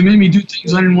 Of course, they made me do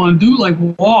things I didn't want to do, like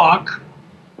walk.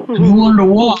 And who wanted to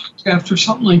walk after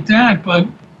something like that? But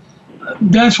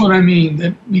that's what I mean,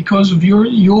 that because of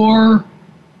your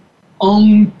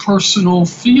own personal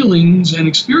feelings and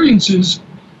experiences,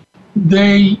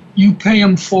 you pay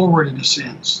them forward in a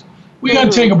sense. We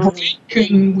got to take a break,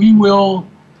 and we will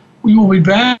be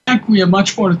back. We have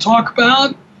much more to talk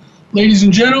about. Ladies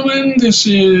and gentlemen, this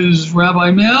is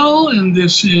Rabbi Mel, and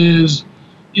this is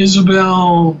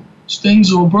Isabel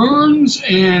Stenzel Burns,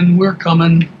 and we're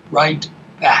coming right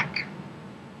back.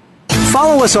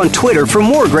 Follow us on Twitter for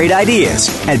more great ideas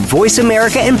at Voice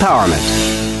America Empowerment.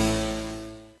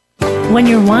 When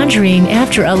you're wandering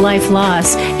after a life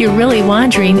loss, you're really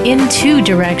wandering in two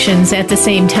directions at the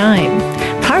same time.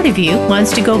 Part of you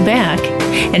wants to go back,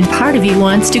 and part of you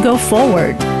wants to go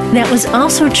forward. That was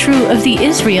also true of the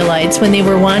Israelites when they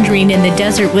were wandering in the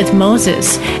desert with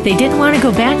Moses. They didn't want to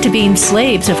go back to being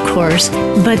slaves, of course,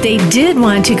 but they did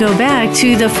want to go back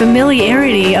to the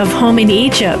familiarity of home in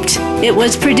Egypt. It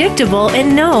was predictable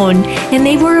and known, and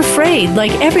they were afraid,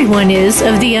 like everyone is,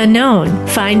 of the unknown.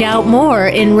 Find out more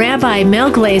in Rabbi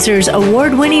Mel Glazer's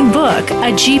award-winning book,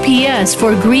 A GPS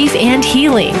for Grief and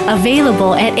Healing,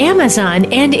 available at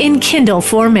Amazon and in Kindle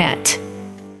format.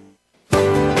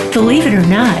 Believe it or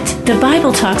not, the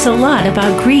Bible talks a lot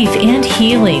about grief and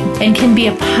healing and can be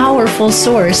a powerful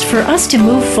source for us to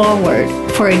move forward.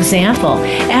 For example,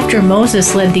 after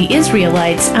Moses led the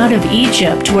Israelites out of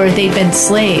Egypt where they'd been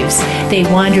slaves, they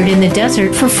wandered in the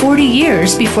desert for 40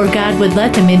 years before God would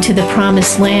let them into the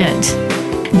Promised Land.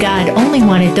 God only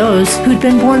wanted those who'd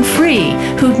been born free,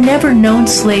 who'd never known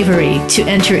slavery, to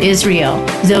enter Israel.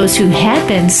 Those who had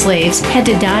been slaves had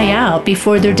to die out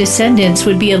before their descendants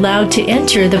would be allowed to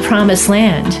enter the Promised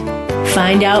Land.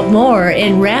 Find out more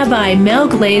in Rabbi Mel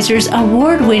Glazer's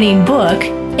award-winning book,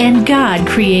 And God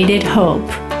Created Hope,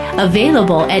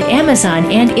 available at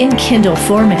Amazon and in Kindle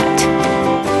format.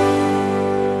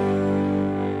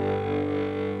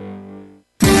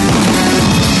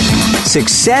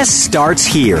 Success starts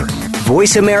here.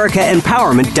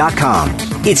 VoiceAmericaEmpowerment.com.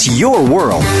 It's your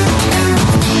world.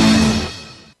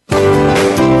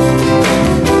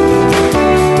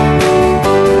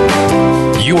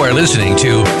 You are listening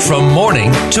to From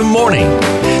Morning to Morning.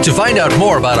 To find out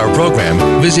more about our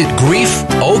program, visit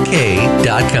griefok.com.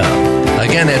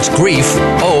 Again, that's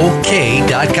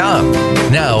griefok.com.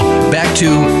 Now, back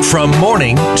to From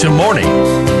Morning to Morning.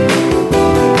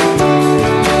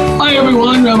 Hi,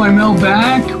 everyone. Rabbi Mel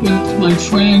back with my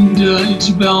friend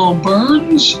Isabel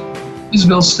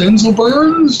Stenzel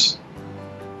Burns.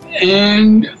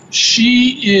 And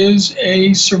she is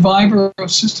a survivor of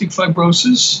cystic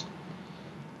fibrosis.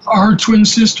 Her twin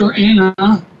sister, Anna,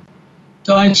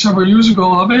 died several years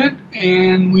ago of it,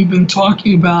 and we've been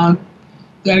talking about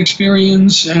that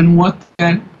experience and what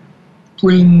that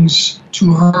brings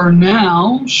to her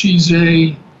now. She's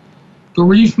a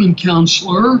bereavement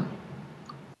counselor,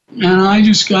 and I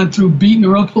just got through beating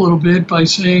her up a little bit by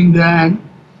saying that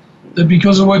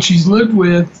because of what she's lived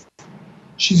with,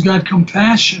 she's got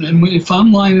compassion. And if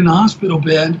I'm lying in a hospital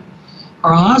bed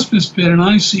or a hospice bed and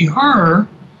I see her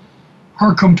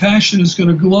compassion is going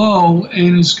to glow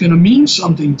and it's going to mean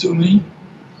something to me,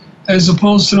 as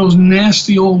opposed to those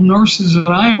nasty old nurses that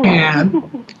I had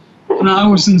when I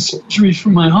was in surgery for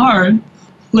my heart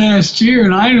last year,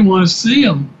 and I didn't want to see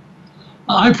them.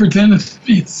 I pretended to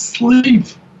be asleep.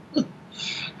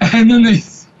 And then they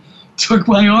took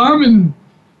my arm and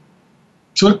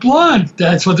took blood.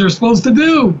 That's what they're supposed to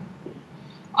do.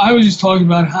 I was just talking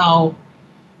about how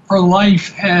her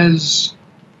life has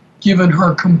given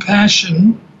her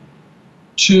compassion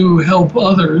to help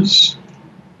others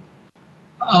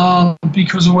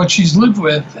because of what she's lived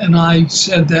with. And I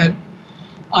said that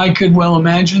I could well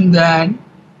imagine that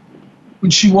when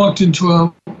she walked into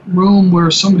a room where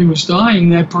somebody was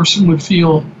dying, that person would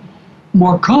feel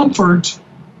more comfort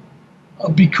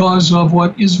because of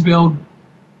what Isabel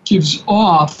gives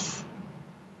off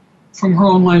from her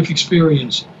own life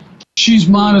experience. She's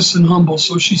modest and humble,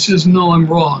 so she says, no, I'm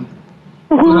wrong.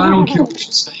 But I don't care what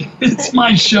you say. It's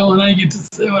my show, and I get to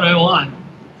say what I want.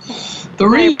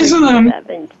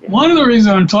 One of the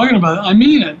reasons I'm talking about it, I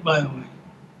mean it, by the way.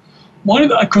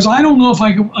 Because I don't know if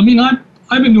I could,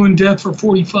 I've been doing death for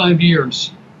 45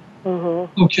 years.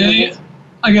 Mm-hmm. Okay? Mm-hmm.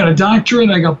 I got a doctorate,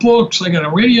 I got books, I got a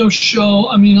radio show.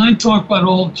 I talk about it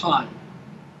all the time.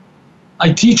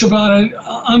 I teach about it.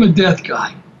 I'm a death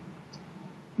guy.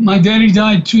 My daddy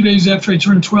died 2 days after I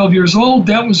turned 12 years old.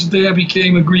 That was the day I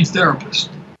became a grief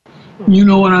therapist. You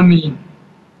know what I mean.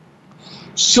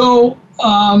 So,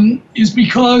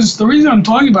 the reason I'm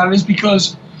talking about it is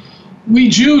because we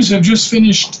Jews have just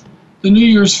finished the New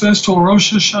Year's festival,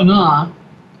 Rosh Hashanah,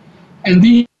 and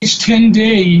these 10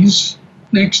 days,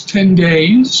 next 10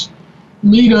 days,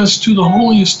 lead us to the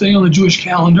holiest day on the Jewish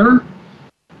calendar,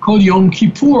 called Yom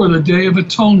Kippur, the Day of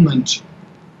Atonement,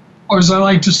 or as I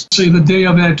like to say, the Day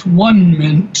of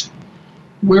At-One-ment,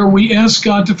 where we ask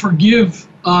God to forgive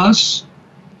us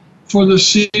for the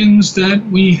sins that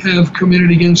we have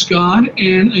committed against God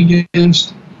and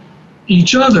against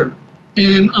each other.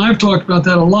 And I've talked about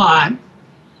that a lot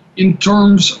in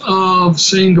terms of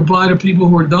saying goodbye to people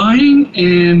who are dying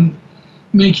and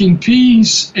making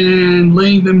peace and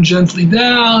laying them gently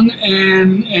down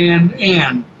and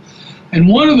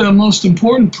one of the most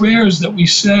important prayers that we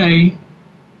say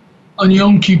on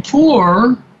Yom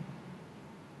Kippur,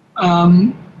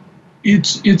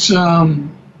 it's a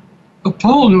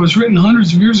poem that was written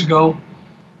hundreds of years ago,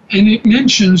 and it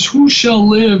mentions who shall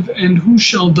live and who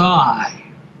shall die,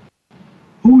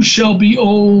 who shall be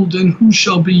old and who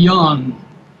shall be young,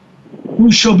 who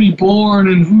shall be born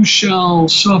and who shall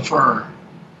suffer,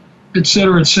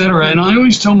 etc., etc. And I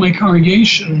always tell my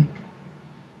congregation,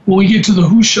 when we get to the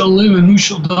who shall live and who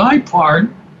shall die part,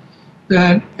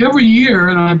 that every year,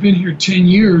 and I've been here 10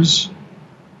 years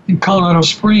in Colorado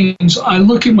Springs, I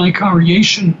look at my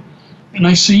congregation and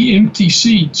I see empty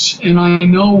seats, and I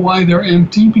know why they're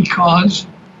empty, because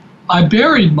I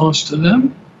buried most of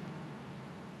them.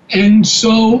 And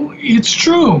so it's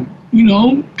true,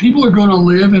 people are going to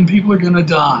live and people are going to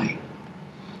die.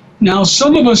 Now,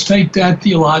 some of us take that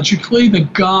theologically,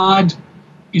 that God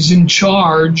is in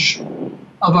charge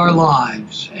of our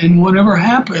lives, and whatever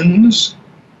happens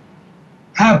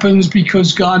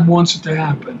because God wants it to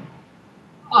happen.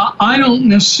 I don't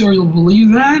necessarily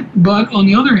believe that, but on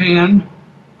the other hand,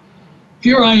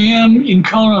 here I am in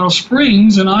Colorado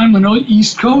Springs, and I'm an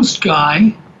East Coast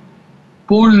guy,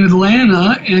 born in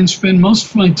Atlanta, and spend most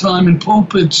of my time in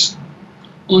pulpits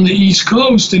on the East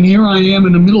Coast, and here I am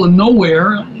in the middle of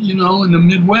nowhere, in the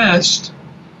Midwest.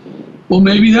 Well,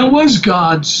 maybe that was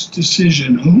God's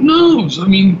decision. Who knows?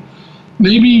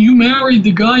 maybe you married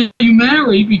the guy you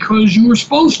married because you were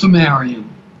supposed to marry him.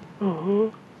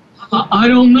 Mm-hmm. I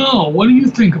don't know. What do you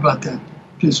think about that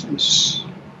business?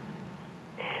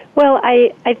 Well,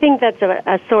 I think that's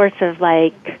a source of,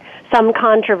 some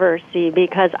controversy,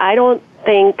 because I don't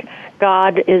think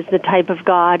God is the type of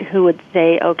God who would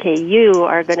say, okay, you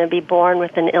are going to be born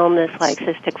with an illness like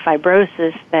cystic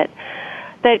fibrosis that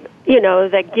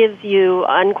gives you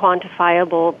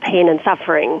unquantifiable pain and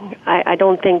suffering. I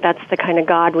don't think that's the kind of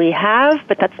God we have,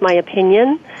 but that's my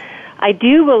opinion. I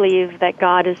do believe that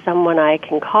God is someone I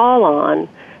can call on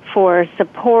for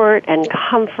support and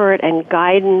comfort and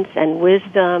guidance and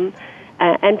wisdom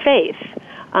and faith.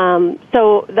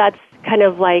 So that's kind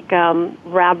of like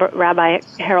Rabbi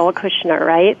Harold Kushner,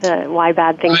 right? The Why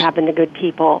Bad Things Happen to Good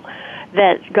People,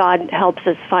 that God helps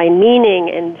us find meaning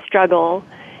in struggle,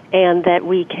 and that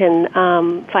we can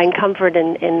find comfort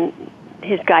in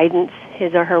His guidance,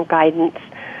 His or her guidance.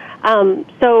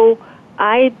 So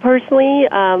I personally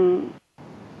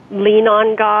lean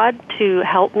on God to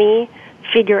help me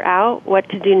figure out what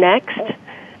to do next.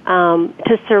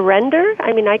 To surrender,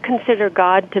 I consider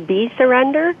God to be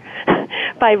surrender,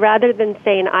 by rather than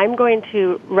saying, I'm going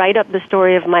to write up the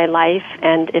story of my life,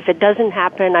 and if it doesn't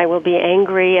happen, I will be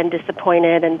angry and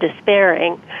disappointed and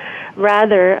despairing.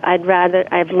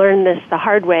 I've learned this the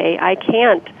hard way. I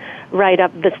can't write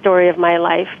up the story of my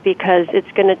life because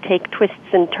it's going to take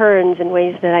twists and turns in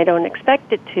ways that I don't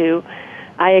expect it to.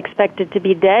 I expected to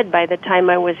be dead by the time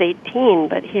I was 18,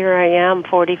 but here I am,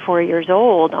 44 years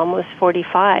old, almost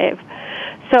 45.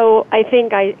 So I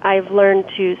think I've learned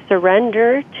to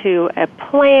surrender to a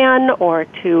plan or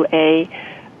to a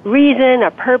reason,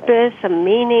 a purpose, a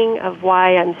meaning of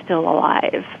why I'm still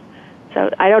alive.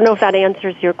 So I don't know if that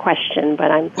answers your question, but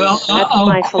that's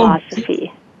my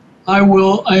philosophy.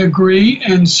 I agree,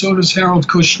 and so does Harold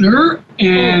Kushner.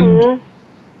 And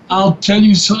I'll tell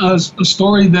you a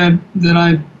story that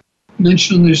I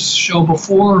mentioned on this show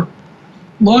before.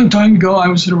 A long time ago, I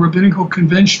was at a rabbinical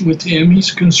convention with him.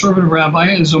 He's a conservative rabbi,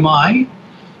 as am I.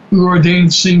 We were ordained at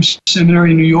the same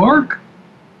seminary in New York,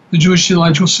 the Jewish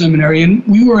Theological Seminary, and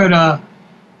we were at a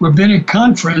rabbinic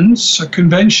conference, a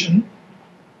convention,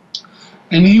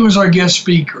 and he was our guest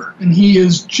speaker. And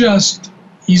he's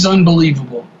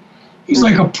unbelievable. He's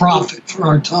like a prophet for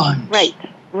our time.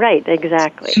 Right,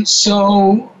 exactly. And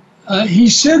so he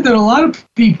said that a lot of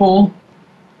people,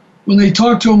 when they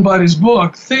talk to him about his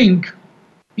book, think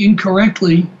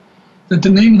incorrectly that the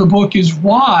name of the book is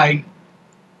Why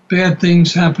Bad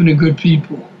Things Happen to Good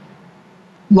People.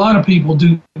 A lot of people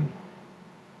do.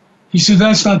 He said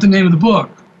that's not the name of the book.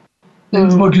 The name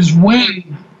of the book is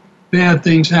When Bad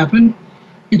Things Happen.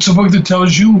 It's a book that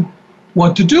tells you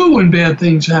what to do when bad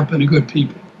things happen to good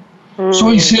people. So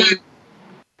he said,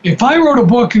 if I wrote a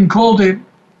book and called it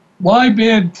Why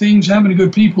Bad Things Happen to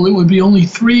Good People, it would be only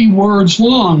 3 words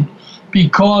long,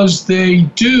 because they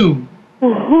do.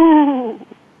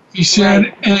 He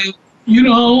said, and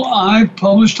I've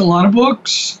published a lot of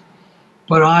books,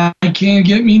 but I can't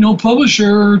get me no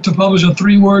publisher to publish a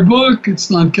 3-word book.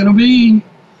 It's not going to be.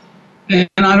 And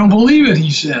I don't believe it,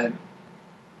 he said.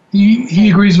 He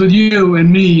agrees with you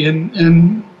and me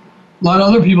and a lot of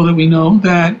other people that we know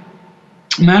that,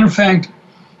 matter of fact,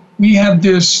 we have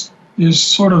this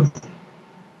sort of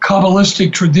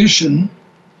Kabbalistic tradition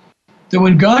that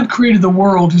when God created the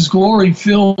world, His glory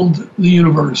filled the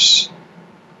universe.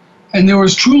 And there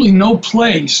was truly no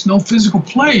place, no physical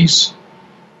place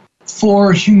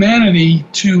for humanity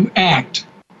to act,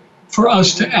 for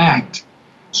us to act.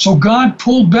 So God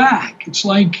pulled back. It's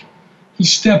like He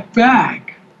stepped back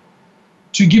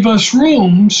to give us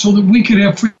room so that we could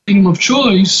have freedom of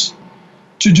choice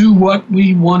to do what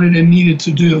we wanted and needed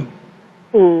to do.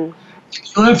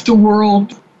 He left the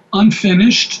world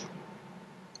unfinished.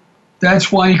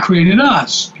 That's why He created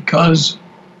us, because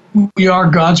we are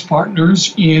God's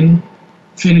partners in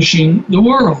finishing the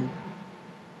world.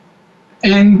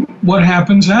 And what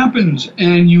happens, happens.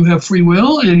 And you have free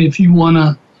will, and if you want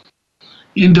to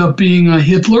end up being a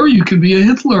Hitler, you can be a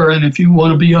Hitler. And if you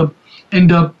want to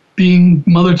end up being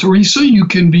Mother Teresa, you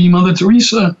can be Mother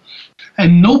Teresa.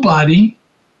 And nobody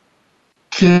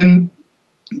can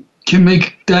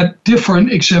make that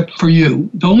different except for you.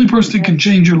 The only person that can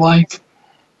change your life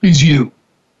is you.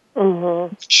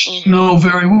 You know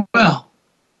very well.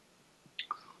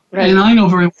 Right. And I know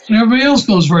very well, and everybody else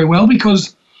knows very well,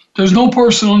 because there's no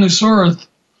person on this earth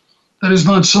that has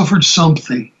not suffered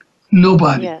something.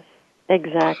 Nobody. Yes,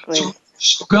 exactly.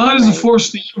 So God is the force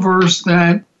of the universe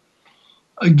that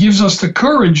gives us the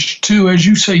courage to, as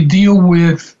you say, deal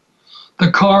with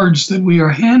the cards that we are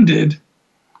handed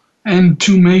and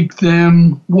to make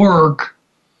them work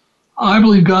I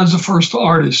believe God's the first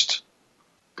artist,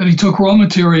 that he took raw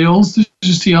materials. This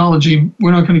is theology.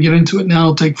 We're not going to get into it now.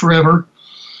 It'll take forever.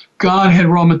 God had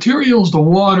raw materials, the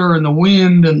water and the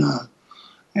wind and all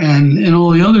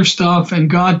the other stuff, and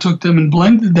God took them and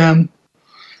blended them,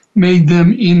 made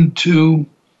them into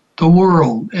the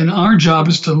world. And our job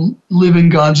is to live in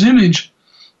God's image,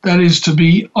 that is to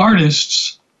be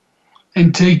artists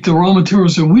and take the raw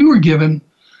materials that we were given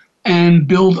and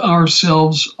build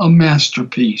ourselves a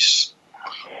masterpiece.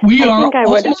 I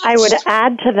would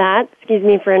add to that, excuse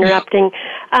me for interrupting,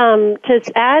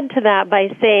 to add to that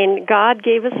by saying God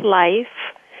gave us life,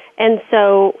 and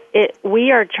so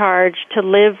we are charged to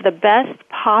live the best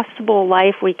possible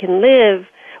life we can live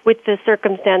with the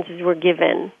circumstances we're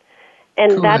given.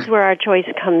 And Correct. That's where our choice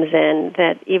comes in,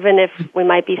 that even if we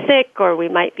might be sick or we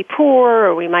might be poor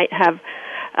or we might have,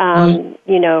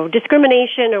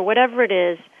 discrimination or whatever it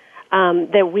is,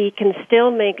 that we can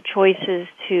still make choices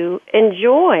to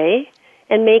enjoy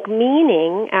and make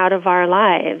meaning out of our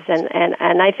lives.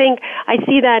 And I think I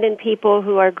see that in people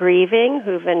who are grieving,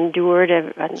 who've endured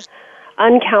an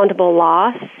uncountable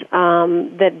loss,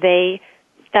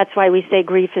 that's why we say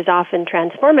grief is often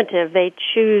transformative. They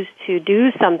choose to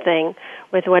do something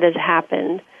with what has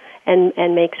happened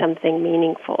and make something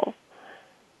meaningful.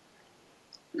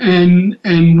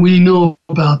 And we know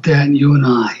about that, you and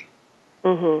I,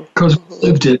 because we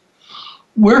lived it.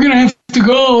 We're going to have to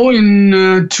go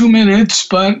in 2 minutes,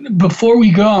 but before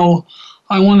we go,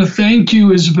 I want to thank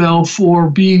you, Isabel, for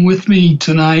being with me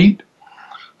tonight.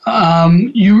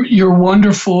 You're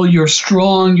wonderful, you're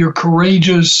strong, you're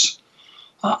courageous.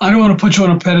 I don't want to put you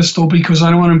on a pedestal because I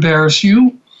don't want to embarrass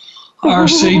you. Our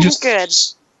sages, good.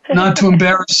 Not to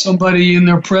embarrass somebody in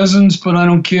their presence, but I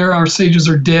don't care. Our sages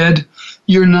are dead.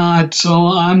 You're not, so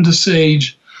I'm the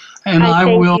sage, and I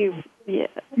will. You. Yeah.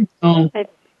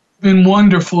 Been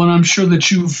wonderful, and I'm sure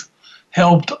that you've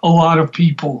helped a lot of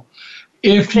people.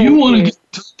 If you want to get in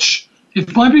touch,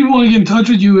 if my people want to get in touch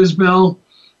with you, Isabel,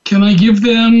 can I give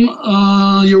them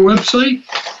your website?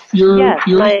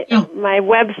 My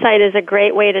website is a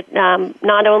great way to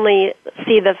not only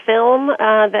see the film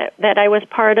that I was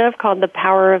part of called The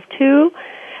Power of Two,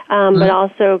 but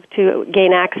also to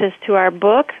gain access to our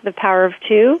book, The Power of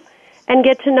Two, and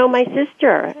get to know my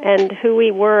sister and who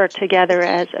we were together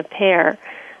as a pair.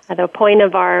 The point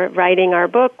of our writing our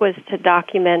book was to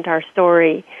document our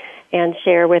story and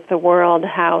share with the world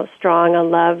how strong a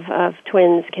love of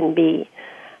twins can be.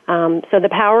 So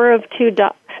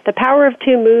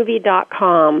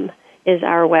thepowerof2movie.com is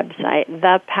our website,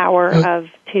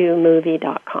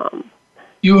 thepowerof2movie.com.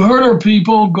 You heard her,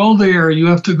 people. Go there. You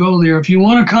have to go there. If you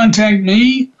want to contact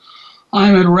me,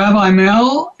 I'm at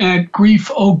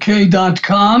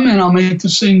rabbimel@griefok.com, and I'll make the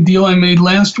same deal I made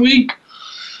last week.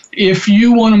 If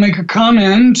you want to make a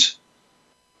comment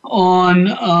on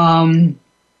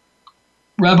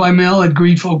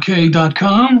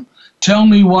rabbimel@griefok.com, tell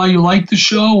me why you liked the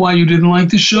show, why you didn't like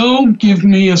the show. Give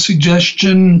me a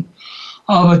suggestion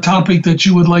of a topic that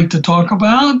you would like to talk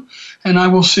about, and I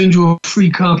will send you a free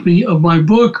copy of my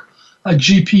book, A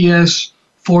GPS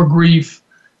for Grief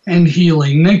and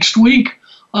Healing. Next week,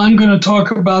 I'm going to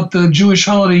talk about the Jewish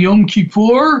holiday Yom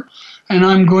Kippur, and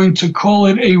I'm going to call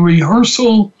it a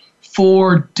rehearsal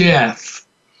for death.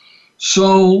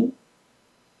 So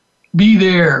be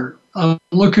there. I'm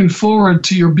looking forward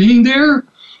to your being there.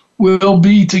 We'll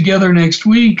be together next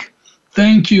week.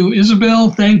 Thank you, Isabel.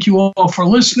 Thank you all for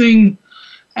listening.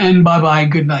 And bye-bye.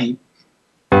 Good night.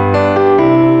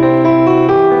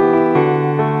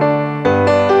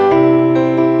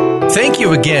 Thank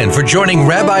you again for joining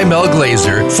Rabbi Mel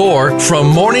Glazer for From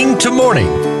Morning to Morning.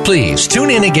 Please tune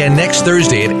in again next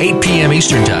Thursday at 8 p.m.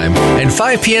 Eastern Time and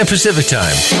 5 p.m. Pacific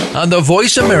Time on the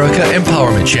Voice America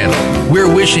Empowerment Channel.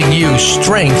 We're wishing you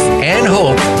strength and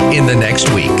hope in the next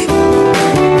week.